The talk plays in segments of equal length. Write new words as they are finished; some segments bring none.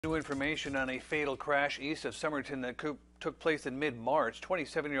New information on a fatal crash east of Somerton that took place in mid-March.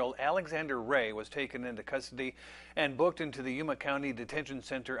 27-year-old Alexander Ray was taken into custody and booked into the Yuma County Detention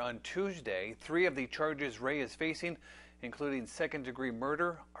Center on Tuesday. 3 of the charges Ray is facing, including second-degree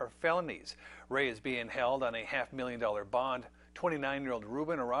murder, are felonies. Ray is being held on a $500,000 bond. 29-year-old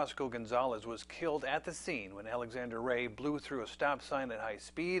Ruben Orozco Gonzalez was killed at the scene when Alexander Ray blew through a stop sign at high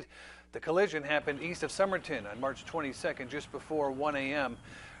speed. The collision happened east of Somerton on March 22nd, just before 1 a.m.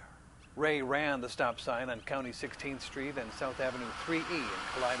 Ray ran the stop sign on County 16th Street and South Avenue 3E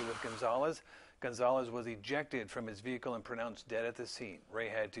and collided with Gonzalez. Gonzalez was ejected from his vehicle and pronounced dead at the scene. Ray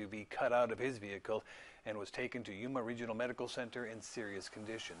had to be cut out of his vehicle and was taken to Yuma Regional Medical Center in serious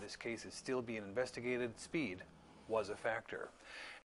condition. This case is still being investigated. Speed was a factor.